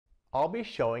I'll be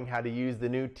showing how to use the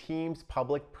new Teams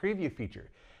public preview feature.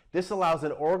 This allows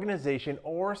an organization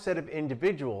or set of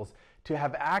individuals to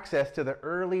have access to the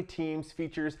early Teams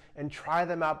features and try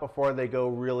them out before they go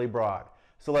really broad.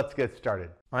 So let's get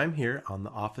started. I'm here on the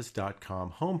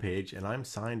office.com homepage and I'm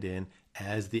signed in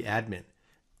as the admin.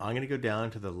 I'm going to go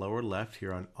down to the lower left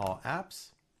here on All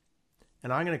Apps,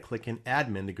 and I'm going to click in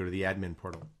Admin to go to the admin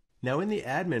portal. Now in the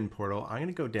admin portal, I'm going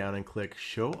to go down and click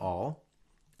Show All,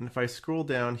 and if I scroll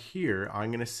down here, I'm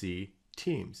going to see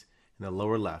Teams in the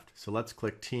lower left. So let's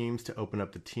click Teams to open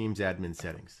up the Teams admin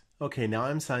settings. Okay, now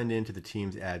I'm signed into the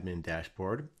Teams admin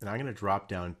dashboard, and I'm going to drop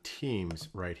down Teams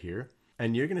right here,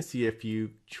 and you're going to see a few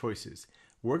choices.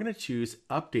 We're going to choose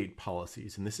Update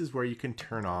Policies, and this is where you can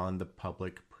turn on the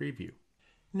public preview.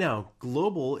 Now,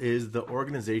 global is the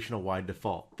organizational-wide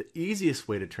default. The easiest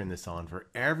way to turn this on for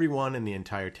everyone in the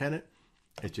entire tenant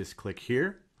is just click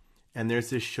here, and there's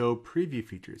this show preview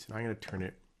features, and I'm going to turn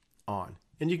it on.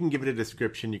 And you can give it a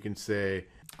description. You can say,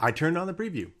 I turned on the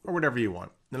preview, or whatever you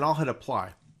want. Then I'll hit apply,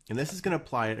 and this is going to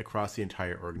apply it across the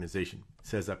entire organization. It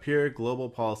says up here, global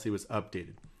policy was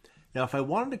updated. Now, if I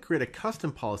wanted to create a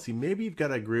custom policy, maybe you've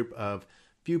got a group of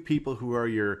few people who are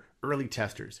your early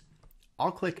testers.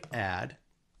 I'll click Add.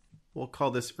 We'll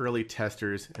call this early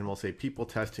testers, and we'll say people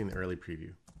testing the early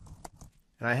preview.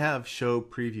 And I have show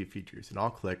preview features, and I'll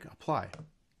click apply.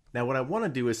 Now what I want to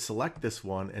do is select this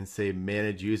one and say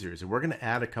manage users, and we're going to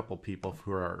add a couple people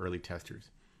who are our early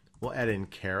testers. We'll add in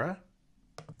Kara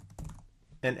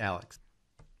and Alex.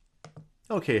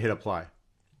 Okay, hit apply.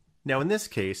 Now in this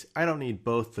case, I don't need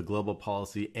both the global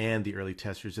policy and the early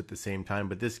testers at the same time,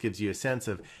 but this gives you a sense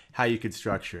of how you could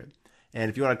structure it. And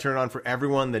if you want to turn it on for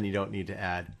everyone, then you don't need to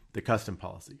add the custom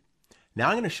policy. Now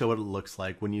I'm going to show what it looks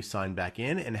like when you sign back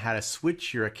in and how to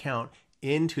switch your account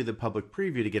into the public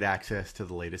preview to get access to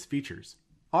the latest features.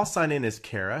 I'll sign in as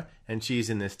Kara, and she's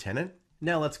in this tenant.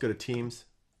 Now let's go to Teams.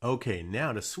 Okay,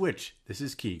 now to switch, this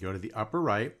is key. Go to the upper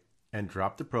right and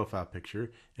drop the profile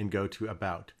picture and go to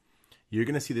About. You're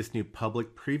going to see this new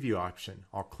public preview option.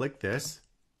 I'll click this.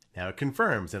 Now it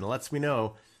confirms and it lets me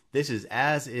know this is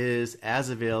as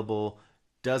available,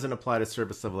 doesn't apply to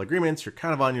service level agreements. You're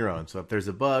kind of on your own. So if there's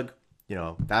a bug,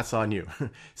 that's on you.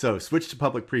 So switch to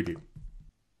public preview.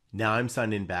 Now I'm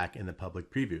signed in back in the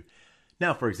public preview.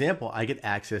 Now, for example, I get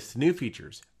access to new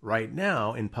features. Right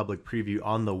now in public preview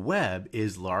on the web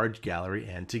is large gallery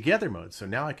and together mode. So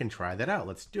now I can try that out.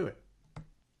 Let's do it.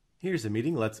 Here's the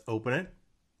meeting. Let's open it.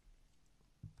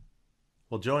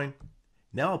 We'll join.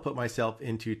 Now I'll put myself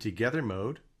into together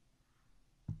mode.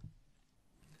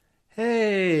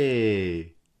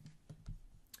 Hey!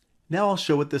 Now I'll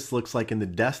show what this looks like in the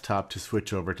desktop to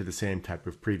switch over to the same type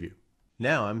of preview.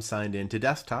 Now I'm signed into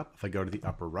desktop. If I go to the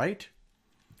upper right,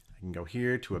 I can go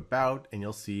here to About, and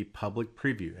you'll see public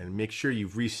preview. And make sure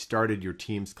you've restarted your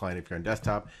Teams client if you're on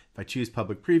desktop. If I choose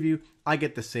public preview, I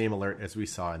get the same alert as we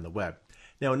saw in the web.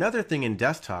 Now another thing in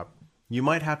desktop, you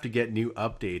might have to get new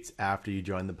updates after you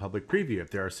join the public preview if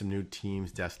there are some new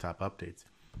Teams desktop updates.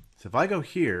 So if I go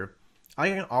here, I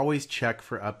can always check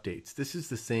for updates. This is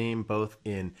the same both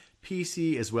in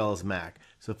PC as well as Mac.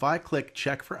 So if I click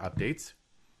check for updates,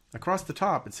 across the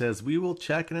top it says we will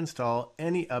check and install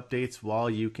any updates while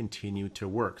you continue to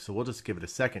work. So we'll just give it a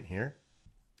second here.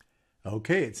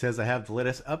 Okay, it says I have the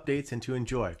latest updates and to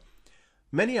enjoy.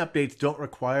 Many updates don't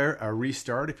require a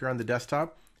restart if you're on the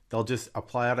desktop. They'll just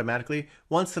apply automatically.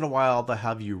 Once in a while, they'll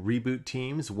have you reboot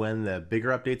Teams when the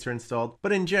bigger updates are installed.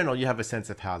 But in general, you have a sense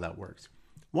of how that works.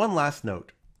 One last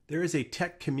note. There is a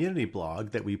tech community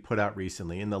blog that we put out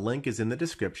recently, and the link is in the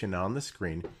description on the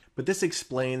screen. But this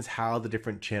explains how the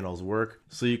different channels work,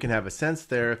 so you can have a sense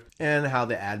there, and how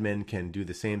the admin can do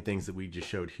the same things that we just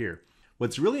showed here.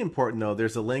 What's really important though,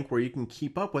 there's a link where you can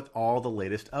keep up with all the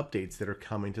latest updates that are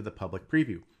coming to the public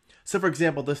preview. So for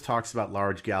example, this talks about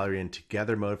large gallery and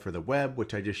together mode for the web,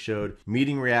 which I just showed,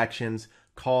 meeting reactions,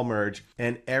 call merge,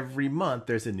 and every month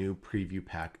there's a new preview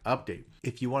pack update.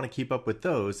 If you want to keep up with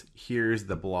those, here's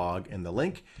the blog and the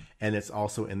link, and it's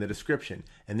also in the description.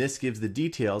 And this gives the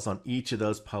details on each of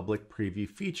those public preview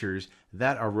features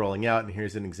that are rolling out. And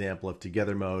here's an example of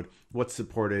together mode, what's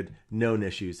supported, known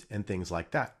issues, and things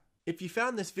like that. If you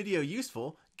found this video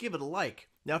useful, give it a like.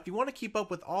 Now, if you want to keep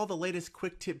up with all the latest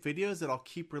quick tip videos that I'll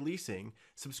keep releasing,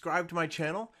 subscribe to my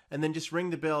channel and then just ring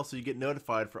the bell so you get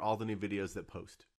notified for all the new videos that post.